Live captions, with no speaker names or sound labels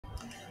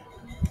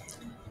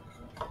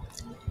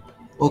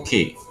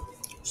Okay,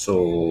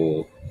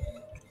 so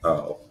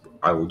uh,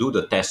 I will do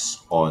the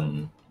test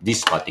on this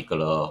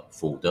particular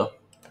folder.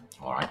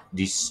 All right,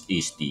 this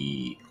is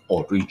the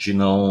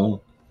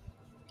original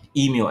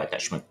email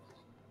attachment.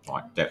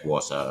 All right, that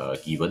was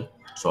given.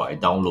 So I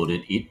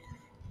downloaded it.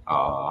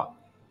 Uh,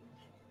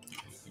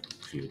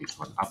 Clear this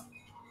one up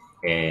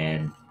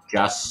and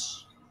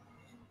just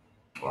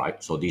all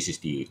right. So this is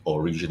the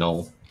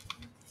original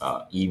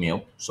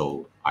email.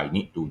 So I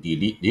need to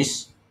delete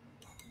this.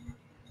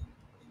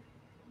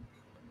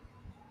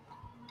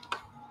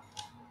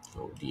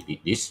 So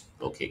delete this.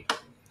 Okay.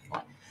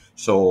 Right.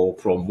 So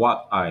from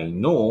what I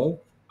know,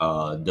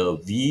 the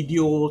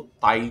video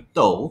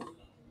title,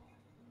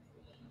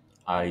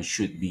 I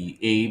should be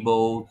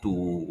able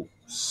to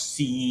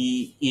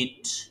see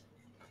it.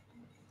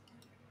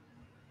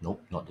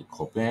 Nope, not the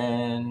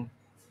comment.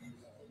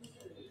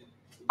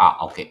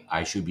 Okay.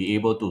 I should be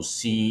able to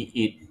see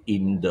it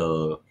in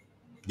the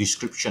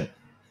description.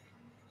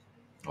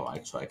 All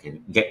right. So I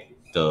can get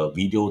the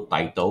video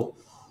title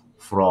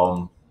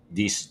from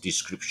this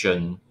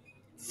description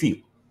field.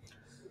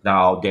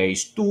 Now there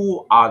is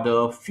two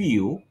other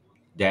field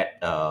that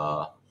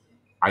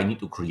I need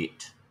to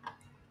create.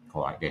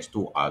 All right, there's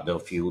two other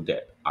field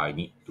that I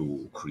need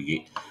to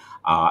create.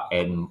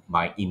 And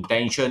my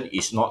intention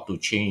is not to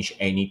change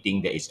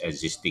anything that is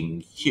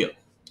existing here.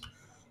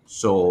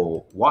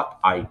 So what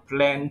I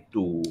plan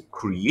to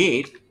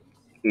create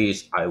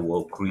is I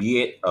will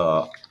create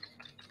a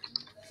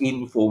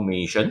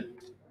information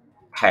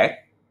tag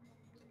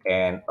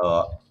and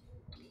a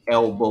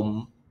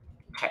album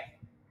tag.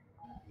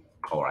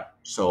 All right.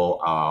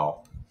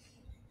 So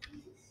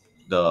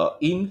the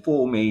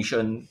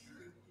information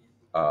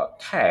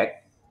tag.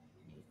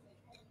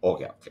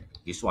 Okay, okay.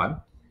 This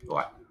one,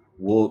 right,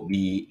 will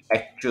be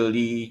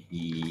actually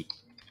the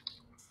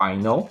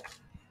final,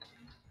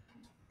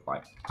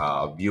 right,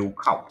 view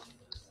count.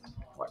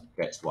 Right,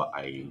 that's what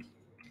I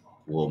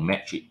will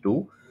match it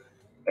to,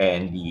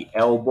 and the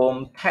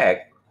album tag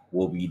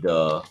will be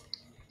the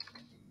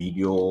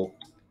video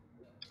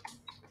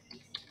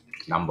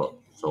number.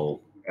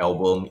 So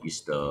album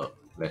is the,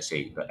 let's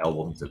say the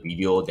album is the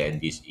video, then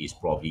this is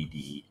probably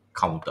the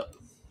counter.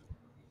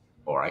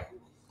 All right.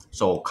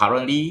 So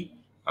currently,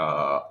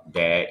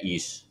 there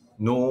is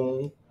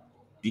no,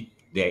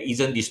 there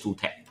isn't this two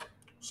tag.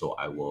 So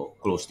I will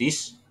close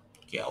this.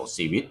 Okay, I'll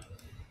save it.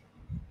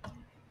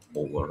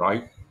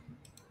 Override.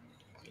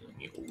 Okay, let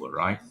me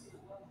override.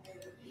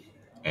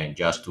 And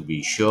just to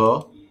be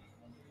sure,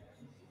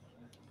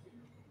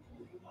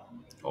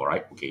 all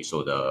right. Okay,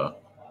 so the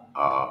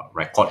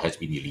record has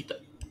been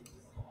deleted.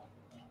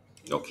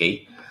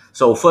 Okay,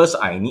 so first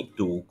I need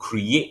to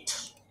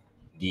create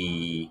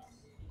the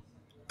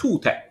two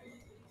tag.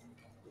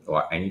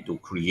 Or I need to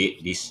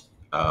create this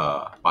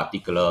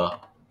particular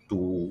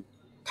two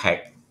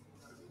tag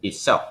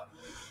itself.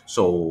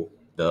 So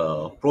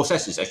the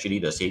process is actually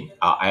the same.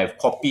 I have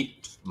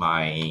copied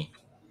my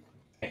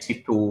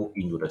exif2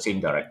 into the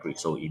same directory,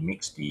 so it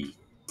makes the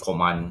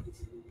command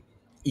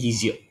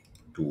easier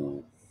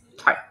to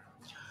type.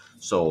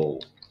 So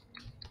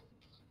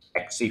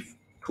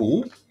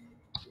exif2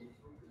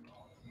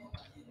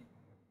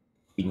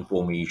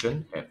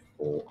 information,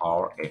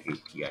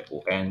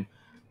 FORMATION,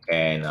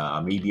 and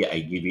maybe I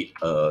give it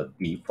a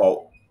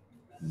default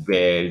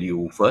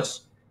value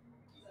first.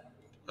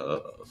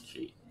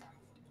 Okay,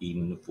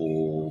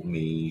 information.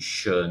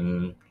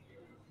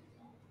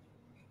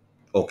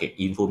 Okay,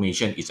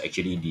 information is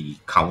actually the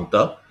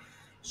counter.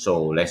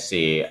 So let's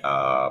say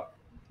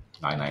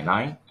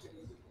 999.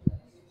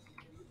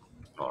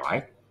 All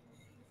right,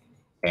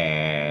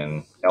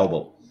 and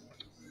album.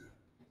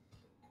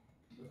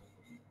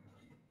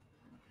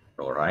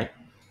 All right,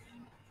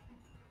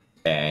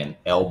 and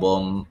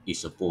album is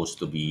supposed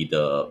to be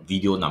the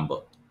video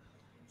number.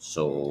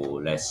 So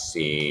let's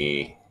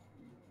say,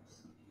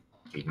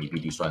 okay, maybe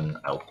this one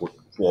I'll put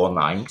four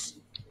nines,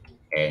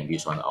 and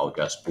this one I'll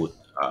just put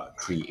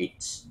three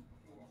eights.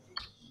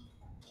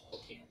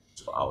 Okay,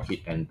 so I'll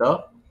hit enter.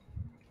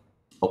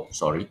 Oh,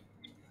 sorry.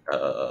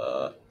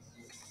 Uh,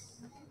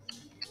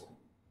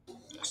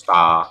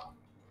 Star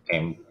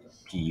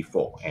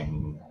MP4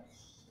 and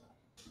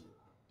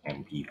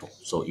MP4.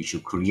 So it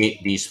should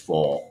create this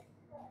for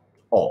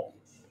all.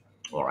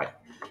 All right.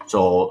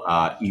 So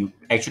it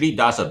actually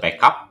does a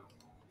backup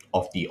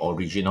of the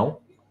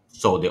original.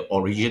 So the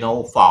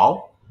original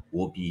file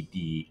will be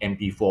the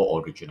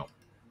MP4 original.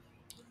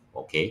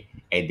 Okay.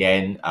 And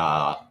then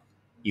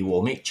it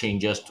will make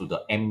changes to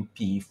the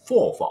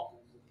MP4 file.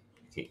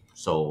 Okay.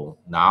 So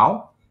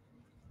now,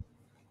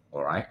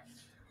 all right.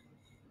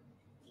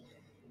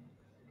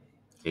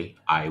 Okay.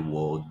 I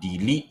will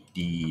delete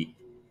the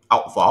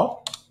out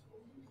file,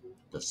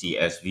 the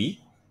CSV,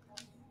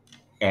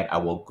 and I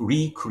will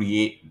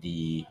recreate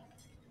the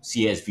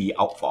CSV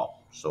out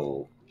file.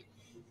 So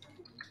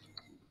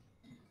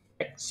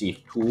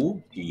exif2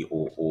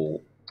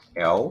 tool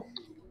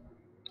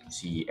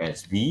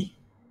CSV.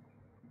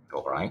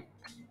 All right.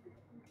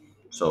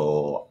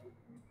 So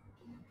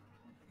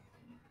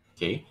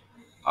okay,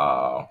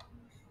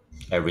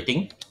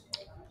 everything.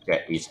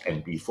 that is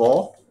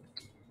mp4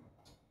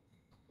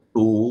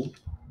 to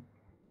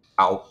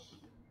out.csv.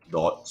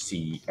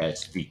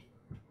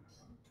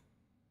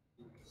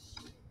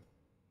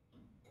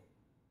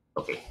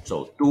 Okay,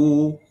 so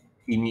to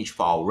image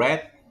file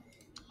read,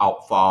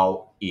 out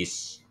file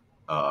is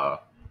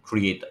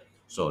created.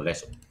 So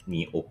let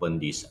me open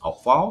this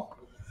out file.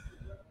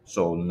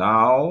 So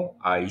now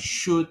I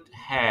should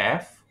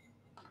have,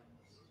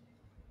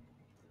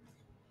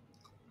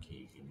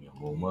 okay, give me a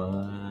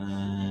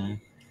moment.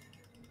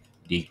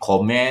 The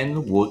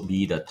command would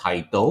be the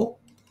title.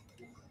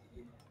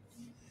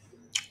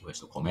 Where's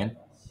the command?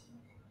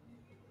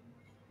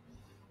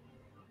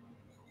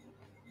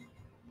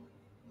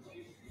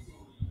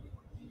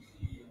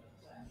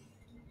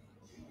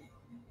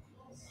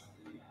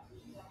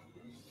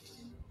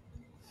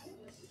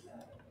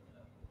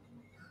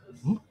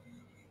 Hmm?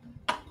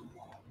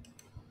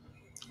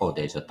 Oh,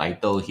 there's a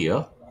title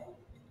here,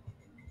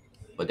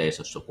 but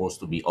there's supposed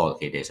to be, oh,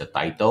 okay, there's a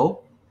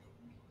title.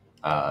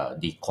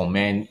 The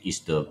command is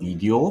the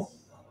video,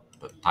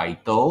 the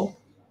title.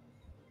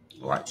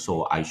 Right,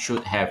 so I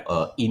should have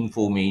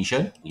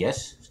information.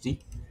 Yes, see,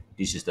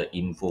 this is the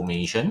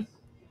information.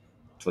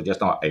 So just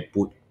now I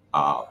put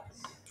uh,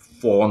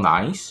 4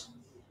 nines,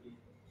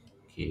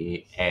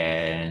 okay,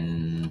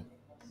 and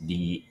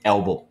the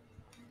album,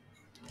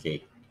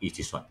 okay, it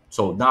is one.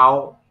 So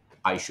now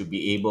I should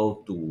be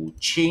able to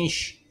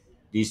change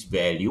this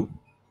value.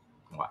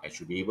 I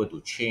should be able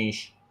to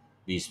change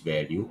this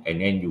value,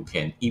 and then you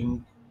can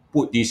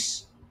input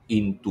this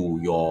into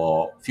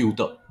your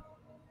filter.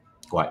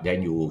 Right,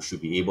 then you should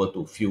be able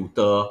to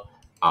filter.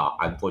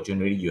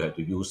 Unfortunately, you have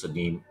to use the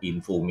name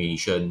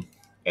information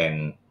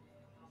and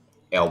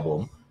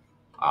album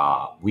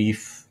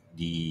with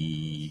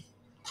the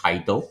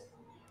title.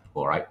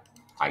 All right,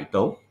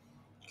 title,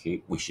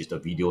 okay, which is the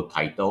video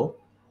title,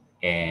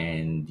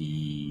 and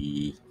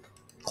the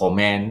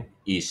command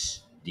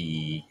is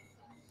the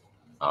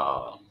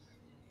uh,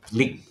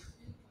 link.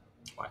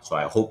 Right, so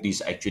I hope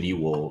this actually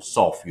will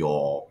solve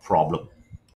your problem.